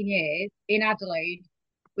 15 years in Adelaide,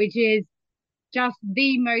 which is just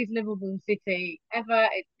the most livable city ever.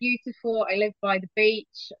 It's beautiful. I live by the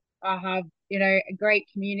beach. I have, you know, a great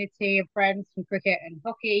community of friends from cricket and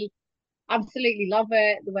hockey. Absolutely love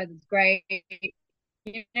it. The weather's great.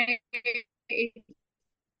 You know,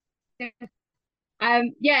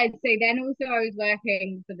 yeah. So then also I was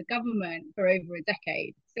working for the government for over a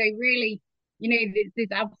decade. So really, you know, this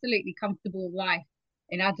absolutely comfortable life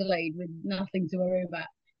in Adelaide with nothing to worry about.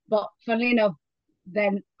 But funnily enough,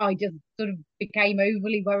 then I just sort of became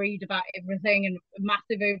overly worried about everything and a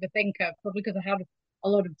massive overthinker, probably because I had a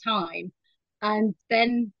lot of time. And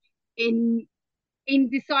then in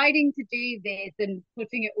deciding to do this and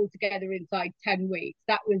putting it all together inside 10 weeks,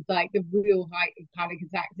 that was like the real height of panic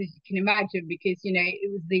attacks, as you can imagine, because, you know,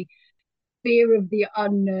 it was the fear of the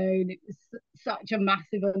unknown. It was such a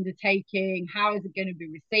massive undertaking. How is it going to be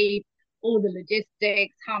received? All the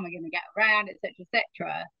logistics, how am I going to get around, etc.,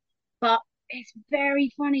 etc. But it's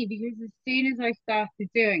very funny because as soon as I started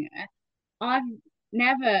doing it, I've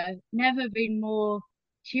never been more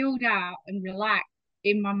chilled out and relaxed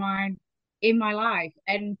in my mind in my life.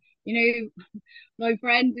 And my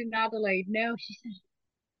friend in Adelaide, no, she said,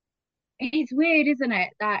 it's weird, isn't it,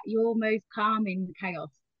 that you're most calm in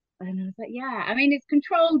chaos? And I was like, yeah, I mean, it's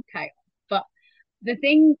controlled chaos. But the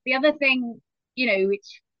other thing,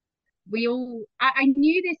 which I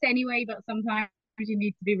knew this anyway, but sometimes you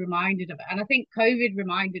need to be reminded of it. And I think COVID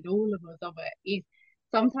reminded all of us of it, is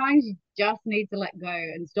sometimes you just need to let go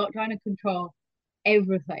and stop trying to control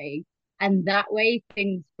everything. And that way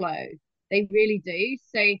things flow. They really do.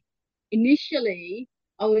 So initially,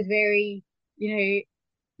 I was very,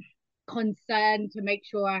 concerned to make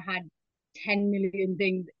sure I had 10 million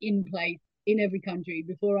things in place in every country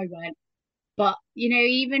before I went. But,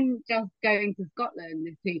 even just going to Scotland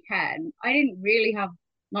this weekend, I didn't really have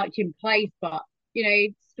much in place, but,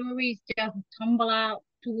 stories just tumble out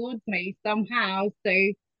towards me somehow. So,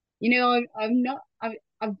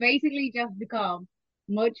 I've basically just become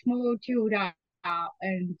much more chilled out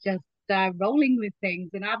and just rolling with things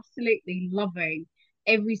and absolutely loving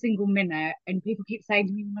every single minute. And people keep saying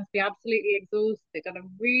to me, you must be absolutely exhausted. And I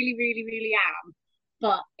really, really, really am.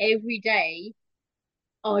 But every day,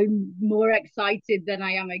 I'm more excited than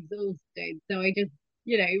I am exhausted. So I just,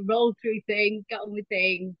 roll through things, get on with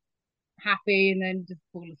things, happy, and then just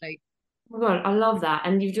fall asleep. Oh my God, I love that.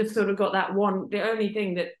 And you've just sort of got that one, the only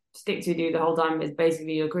thing that sticks with you the whole time is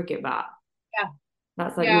basically your cricket bat. Yeah.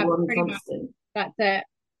 That's like your one pretty constant. Much. That's it.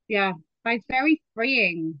 Yeah. But it's very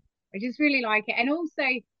freeing. I just really like it. And also,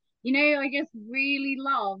 I just really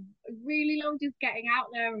love just getting out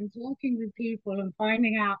there and talking with people and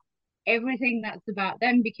finding out everything that's about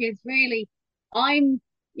them, because really I'm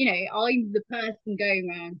the person going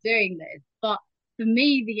around doing this. But for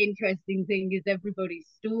me, the interesting thing is everybody's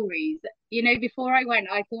stories. Before I went,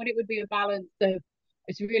 I thought it would be a balance of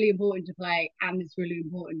it's really important to play and it's really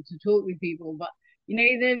important to talk with people. But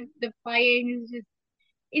the playing is just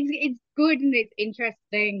it's good and it's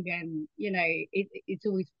interesting, and it's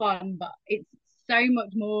always fun, but it's so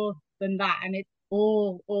much more than that, and it's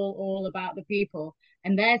all about the people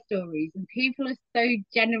and their stories, and people are so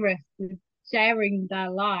generous with sharing their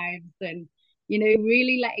lives and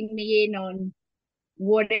really letting me in on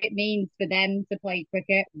what it means for them to play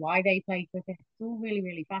cricket, why they play cricket. It's all really,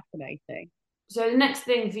 really fascinating. So the next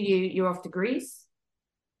thing for you, you're off to Greece.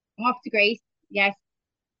 I'm off to Greece, yes.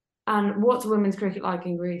 And what's women's cricket like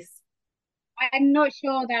in Greece? I'm not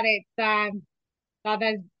sure that it's that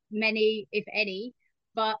there's many, if any,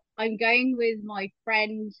 but I'm going with my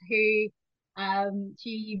friend who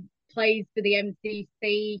she plays for the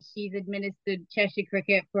MCC. She's administered Cheshire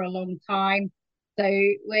cricket for a long time. So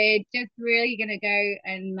we're just really gonna go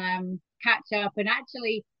and catch up. And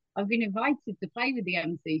actually I've been invited to play with the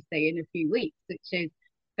MCC in a few weeks, which is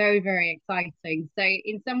very, very exciting. So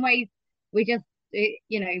in some ways we just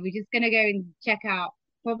we're just gonna go and check out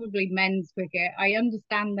probably men's cricket. I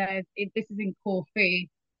understand that this is in Corfu,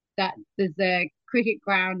 that there's a cricket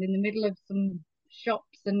ground in the middle of some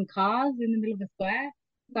shops and cars in the middle of a square.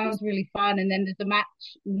 Sounds really fun. And then there's a match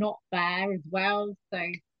not there as well. So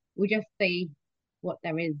we'll just see what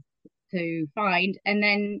there is to find. And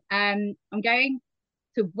then I'm going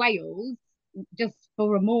to Wales just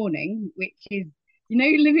for a morning, which is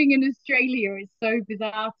living in Australia is so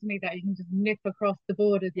bizarre to me that you can just nip across the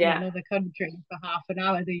border to another country for half an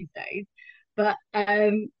hour these days. But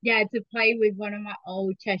to play with one of my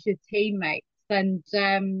old Cheshire teammates. And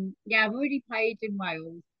I've already played in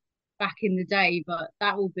Wales back in the day, but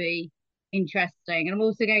that will be interesting. And I'm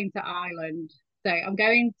also going to Ireland. So I'm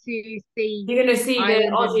going to see. You're going to see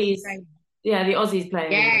Ireland the Aussies. Yeah, the Aussies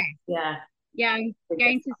playing. Yeah, I'm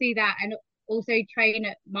going to see that, and also train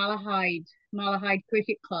at Malahide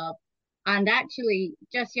Cricket Club. And actually,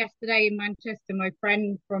 just yesterday in Manchester, my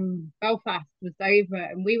friend from Belfast was over,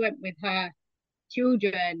 and we went with her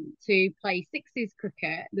children to play sixes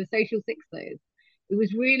cricket, the social sixes. It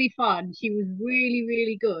was really fun. She was really,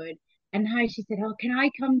 really good. And now she said, "Oh, can I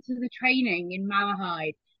come to the training in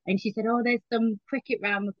Malahide?" And she said, "Oh, there's some cricket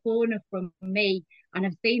round the corner from me, and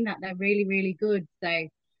I've seen that they're really, really good." So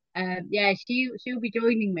she'll be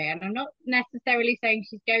joining me, and I'm not necessarily saying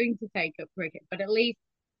she's going to take up cricket, but at least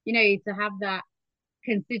to have that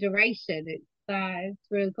consideration, it's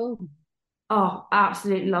really cool. Oh,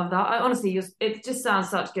 absolutely love that. I honestly it just sounds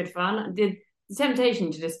such good fun. The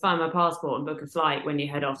temptation to just find my passport and book a flight when you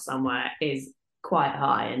head off somewhere is quite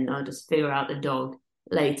high, and I'll just figure out the dog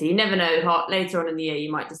later. You never know. Later on in the year,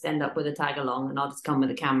 you might just end up with a tag along, and I'll just come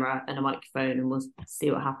with a camera and a microphone, and we'll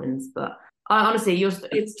see what happens. But honestly,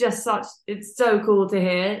 it's so cool to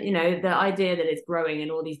hear. The idea that it's growing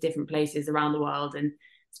in all these different places around the world, and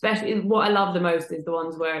especially what I love the most is the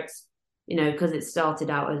ones where it's because it started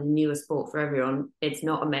out as a newer sport for everyone. It's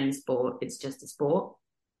not a men's sport; it's just a sport.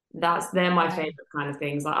 They're my favorite kind of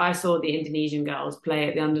things. Like I saw the Indonesian girls play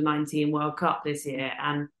at the Under-19 World Cup this year,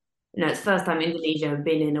 and it's the first time Indonesia have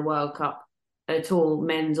been in a World Cup at all,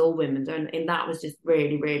 men's or women's, and that was just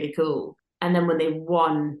really, really cool. And then when they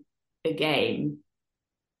won a game,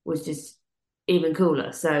 was just even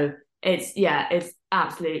cooler. So it's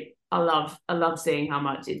absolute. I love seeing how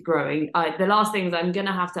much it's growing. The last things I'm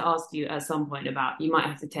gonna have to ask you at some point about. You might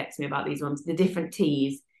have to text me about these ones, the different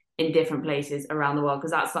teas in different places around the world,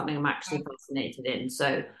 because that's something I'm actually fascinated in.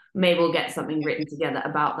 So maybe we'll get something written together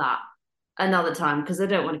about that another time, because I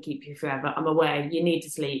don't want to keep you forever. I'm aware you need to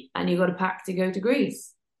sleep and you've got to pack to go to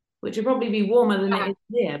Greece, which will probably be warmer than it is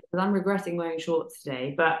here, because I'm regretting wearing shorts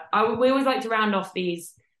today. But we always like to round off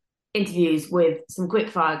these interviews with some quick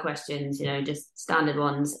fire questions, just standard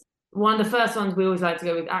ones. One of the first ones we always like to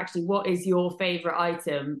go with, actually, what is your favourite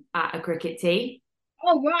item at a cricket tea?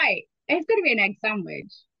 Oh, right. It's going to be an egg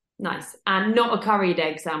sandwich. Nice. And not a curried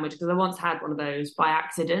egg sandwich, because I once had one of those by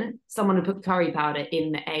accident. Someone had put curry powder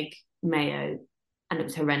in the egg mayo and it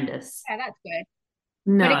was horrendous. Yeah, that's good.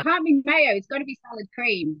 No. But it can't be mayo. It's got to be salad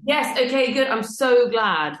cream. Yes. Okay, good. I'm so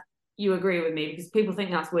glad you agree with me, because people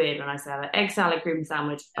think that's weird when I say that. Egg salad cream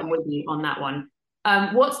sandwich. I'm with you on that one.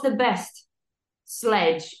 What's the best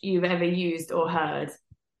sledge you've ever used or heard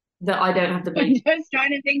that I don't have to be? I'm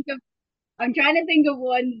trying to think of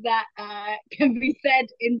ones that can be said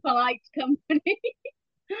in polite company.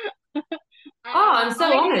 I'm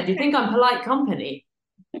so honoured. You think I'm polite company?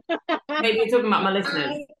 Maybe you're talking about my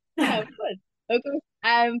listeners. Yeah, of course.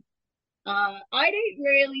 I don't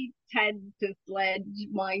really tend to sledge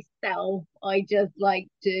myself. I just like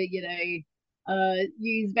to,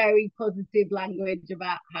 use very positive language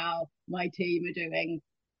about how my team are doing.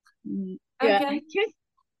 Yeah, okay.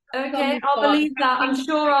 Okay, I'll believe that. I'm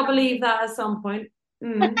sure I'll believe that at some point.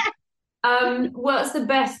 What's the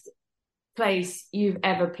best place you've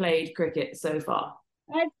ever played cricket so far?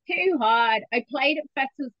 That's too hard. I played at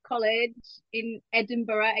Fetters College in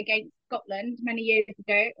Edinburgh against Scotland many years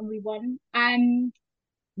ago, and we won.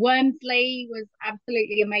 Wormsley was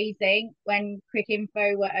absolutely amazing when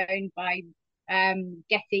Cricinfo were owned by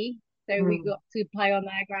Getty. So we got to play on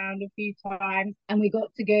their ground a few times, and we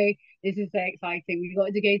got to go. This is so exciting. We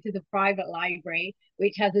got to go to the private library,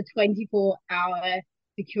 which has a 24-hour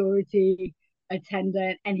security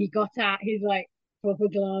attendant, and he got out his proper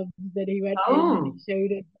gloves, and he went in and he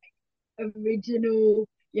showed us original,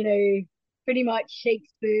 pretty much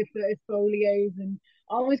Shakespeare first folios, and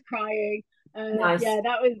I was crying. Nice. Yeah,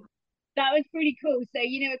 that was pretty cool. So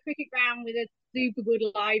a cricket ground with a super good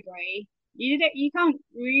library. You can't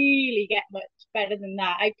really get much better than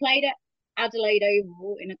that. I played at Adelaide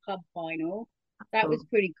Oval in a club final. That was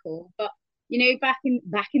pretty cool. But back in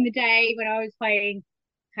the day when I was playing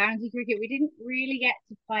county cricket, we didn't really get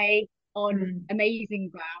to play on amazing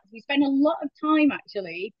grounds. We spent a lot of time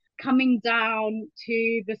actually coming down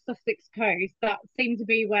to the Sussex coast. That seemed to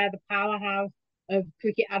be where the powerhouse of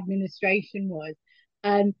cricket administration was.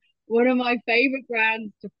 And one of my favourite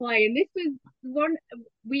grounds to play, and this was one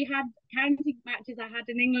we had county matches. I had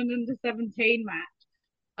an England under-17 match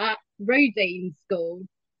at Rodine School,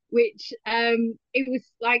 which it was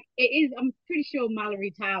it is. I'm pretty sure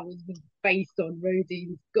Mallory Towers was based on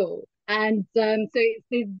Rodine School, and so it's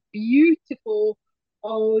this beautiful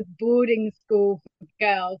old boarding school for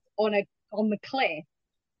girls on the cliff,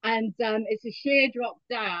 and it's a sheer drop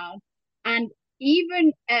down, and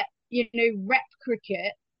even at rep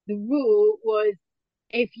cricket, the rule was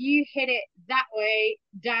if you hit it that way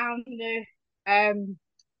down the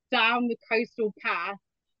coastal path,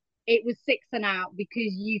 it was 6 and out,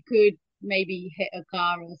 because you could maybe hit a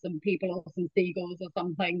car or some people or some seagulls or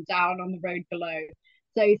something down on the road below.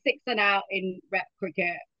 So 6 and out in rep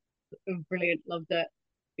cricket, brilliant, loved it.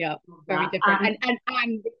 Yeah, very different.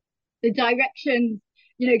 And the directions,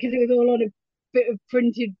 because it was all on a bit of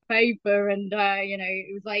printed paper, and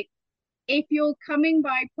it was like, if you're coming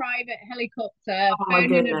by private helicopter,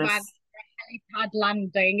 phone in advance for a helipad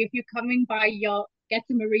landing. If you're coming by yacht, get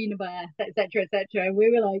a marina berth, etc., etc. And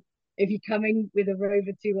we were like, if you're coming with a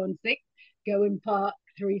Rover 216, go and park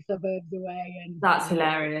 3 suburbs away. And that's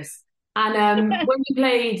hilarious. And when you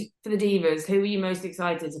played for the Divas, who were you most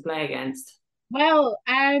excited to play against? Well,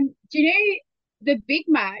 do you know the big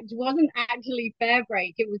match wasn't actually fair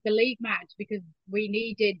break. It was the league match because we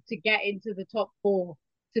needed to get into the top four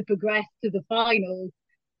to progress to the finals.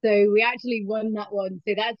 So we actually won that one.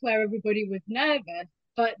 So that's where everybody was nervous.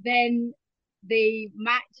 But then the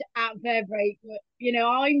match at fair break,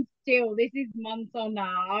 I'm still, this is months on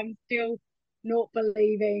now, I'm still not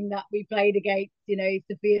believing that we played against,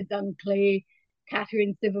 Sophia Dunkley,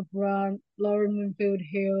 Catherine Sciver-Brunt, Lauren Winfield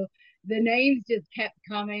Hill. The names just kept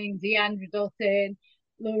coming. Deandra Dotton,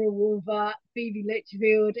 Laura Wolver, Phoebe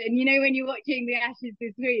Litchfield. And when you're watching the Ashes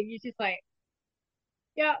this week, you're just like,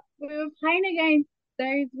 yeah, we were playing against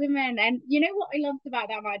those women. And you know what I loved about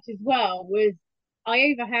that match as well was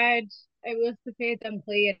I overheard it was Sophia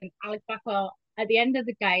Dunkley and Alex Backwell at the end of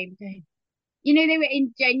the game going, they were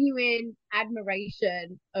in genuine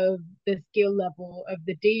admiration of the skill level of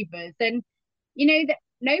the divas. And, that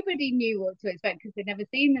nobody knew what to expect because they'd never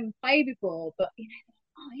seen them play before. But,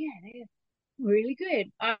 oh, yeah, they're really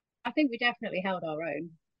good. I think we definitely held our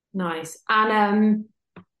own. Nice. And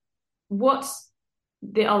what's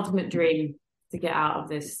the ultimate dream to get out of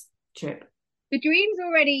this trip? The dream's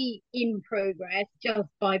already in progress just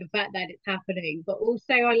by the fact that it's happening. But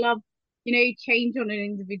also I love, change on an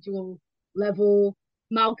individual level.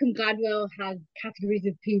 Malcolm Gladwell has categories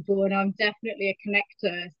of people and I'm definitely a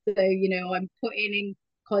connector. So, I'm putting in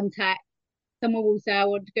contact. Someone will say, I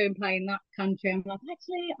want to go and play in that country. I'm like,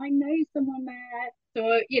 actually, I know someone there. So,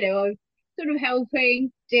 I'm sort of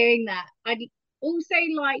helping doing that. I also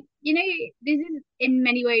like, this is in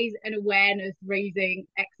many ways an awareness raising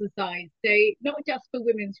exercise. So not just for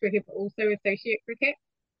women's cricket, but also associate cricket.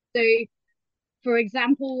 So, for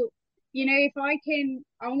example, if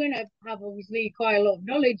I'm going to have obviously quite a lot of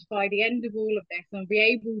knowledge by the end of all of this and be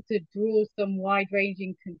able to draw some wide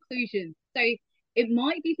ranging conclusions. So it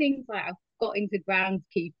might be things like I've got into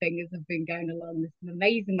groundskeeping as I've been going along. This is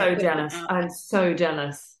amazing. So jealous. I'm so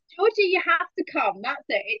jealous. Georgie, you have to come. That's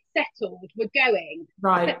it. It's settled. We're going.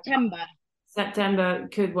 Right. September.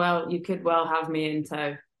 You could well have me in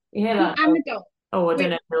tow. You hear that? And the dog. Oh, I don't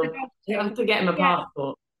know. You have to get him a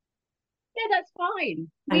passport. Yeah, that's fine.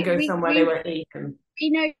 And go somewhere they won't eat him. We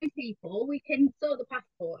know people. We can sort the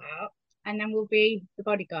passport out and then we'll be the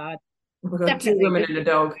bodyguard. We've got definitely 2 women and a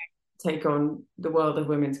dog take on the world of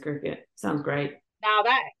women's cricket. Sounds great. Now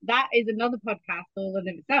that is another podcast all in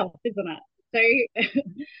itself, isn't it? So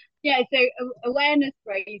yeah, so awareness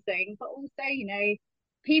raising, but also,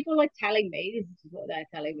 people are telling me, this is what they're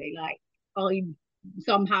telling me, like I'm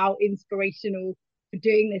somehow inspirational for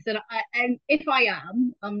doing this. And if I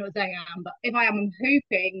am, I'm not saying I am, but if I am, I'm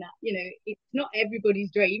hoping that, it's not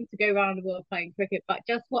everybody's dream to go around the world playing cricket, but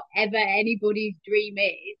just whatever anybody's dream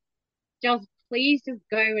is, please just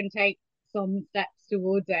go and take some steps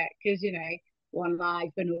towards it. Because, one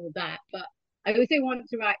life and all that. But I also want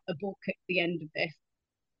to write a book at the end of this.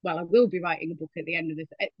 Well, I will be writing a book at the end of this.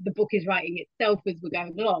 The book is writing itself as we're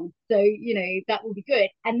going along. So, that will be good.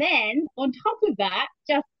 And then on top of that,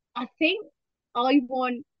 I think I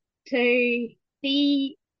want to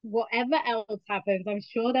see whatever else happens. I'm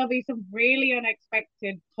sure there'll be some really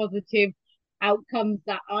unexpected positive outcomes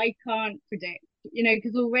that I can't predict,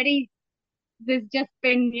 because already there's just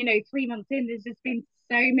been, 3 months in, there's just been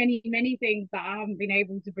so many things that I haven't been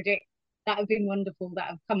able to predict that have been wonderful that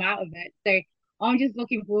have come out of it. So I'm just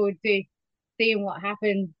looking forward to seeing what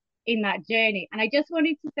happens in that journey. And I just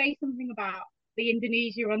wanted to say something about the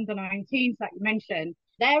Indonesia under-19s that you mentioned.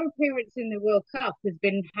 Their appearance in the World Cup has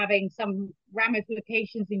been having some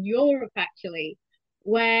ramifications in Europe, actually,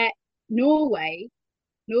 where Norway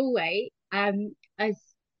is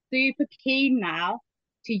super keen now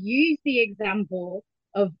to use the example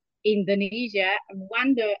of Indonesia and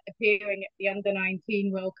Rwanda appearing at the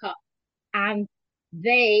under-19 World Cup. And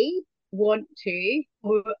they want to,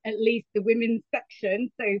 or at least the women's section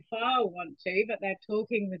so far want to, but they're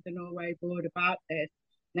talking with the Norway board about this.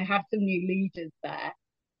 And they have some new leaders there.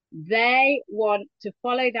 They want to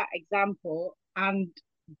follow that example and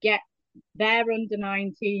get their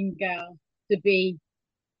under-19 girls to be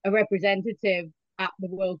a representative at the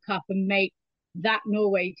World Cup and make that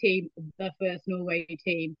Norway team the first Norway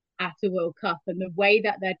team at a World Cup. And the way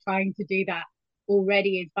that they're trying to do that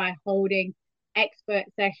already is by holding expert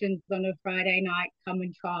sessions on a Friday night. Come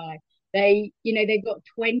and try. They've got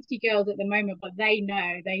 20 girls at the moment, but they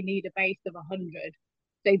know they need a base of 100.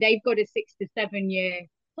 So they've got a 6 to 7 year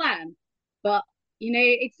plan. But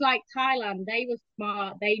it's like Thailand. They were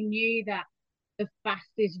smart. They knew that the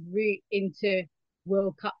fastest route into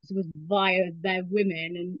World Cups was via their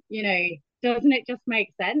women. And doesn't it just make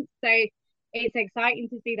sense? So it's exciting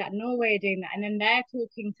to see that Norway are doing that. And then they're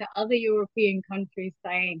talking to other European countries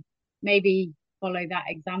saying, maybe follow that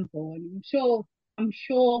example. And I'm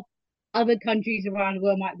sure other countries around the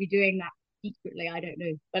world might be doing that secretly. I don't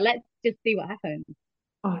know, but let's just see what happens.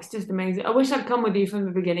 Oh, it's just amazing. I wish I'd come with you from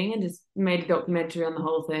the beginning and just made a documentary on the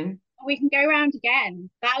whole thing. We can go around again.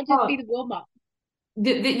 That'll just be the warm up.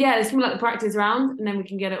 Yeah, it's more like the practice round, and then we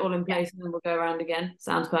can get it all in place, and then we'll go around again.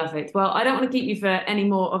 Sounds perfect. Well, I don't want to keep you for any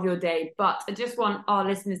more of your day, but I just want our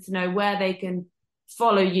listeners to know where they can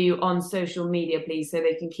follow you on social media, please, so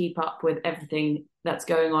they can keep up with everything that's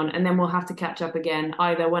going on. And then we'll have to catch up again,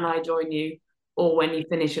 either when I join you or when you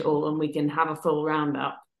finish it all, and we can have a full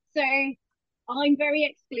roundup. So I'm very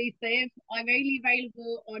exclusive. I'm only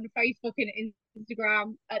available on Facebook and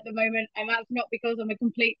Instagram at the moment, and that's not because I'm a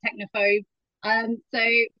complete technophobe. So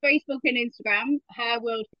Facebook and Instagram, Her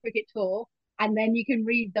World Cricket Tour, and then you can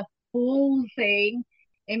read the full thing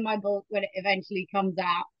in my book when it eventually comes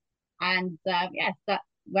out. And yes, that's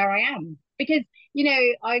where I am, because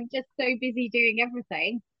I'm just so busy doing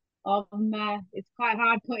everything. It's quite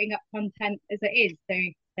hard putting up content as it is. So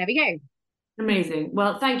there we go. Amazing.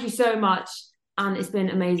 Well, thank you so much, and it's been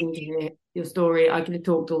amazing to hear your story. I could have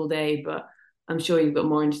talked all day, but I'm sure you've got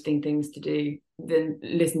more interesting things to do than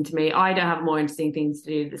listen to me. I don't have more interesting things to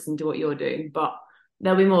do than listen to what you're doing, but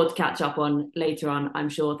there'll be more to catch up on later on, I'm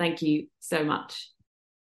sure. Thank you so much.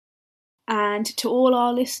 And to all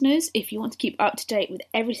our listeners, if you want to keep up to date with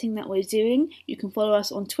everything that we're doing, you can follow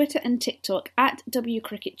us on Twitter and TikTok at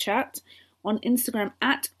WCricketChat, on Instagram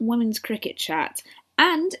at Women's Cricket Chat,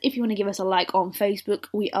 and if you want to give us a like on Facebook,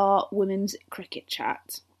 we are Women's Cricket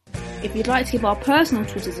Chat. If you'd like to give our personal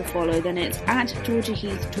Twitters a follow, then it's at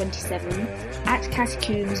GeorgiaHeath27, at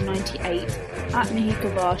CassieCoombs98, at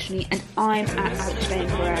Mahika Varshini, and I'm at Alex Jane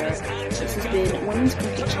Guerrero. This has been Women's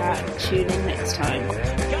Cricket Chat. Tune in next time.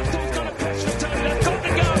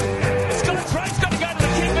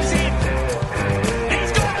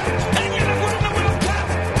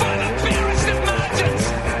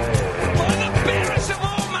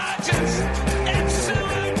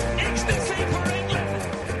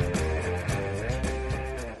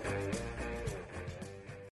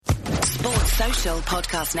 Social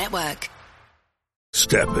Podcast Network.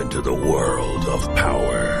 Step into the world of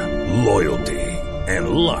power, loyalty, and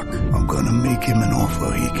luck. I'm gonna make him an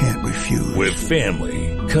offer he can't refuse. With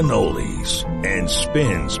family, cannolis, and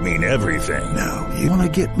spins mean everything. Now, you wanna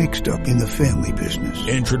get mixed up in the family business.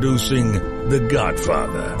 Introducing The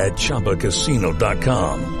Godfather at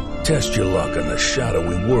ChumbaCasino.com. Test your luck in the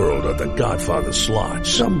shadowy world of The Godfather slot.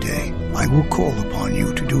 Someday, I will call upon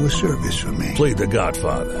you to do a service for me. Play The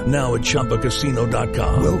Godfather, now at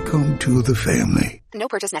ChumbaCasino.com. Welcome to the family. No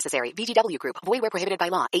purchase necessary. VGW Group. Void where prohibited by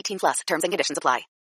law. 18+. Terms and conditions apply.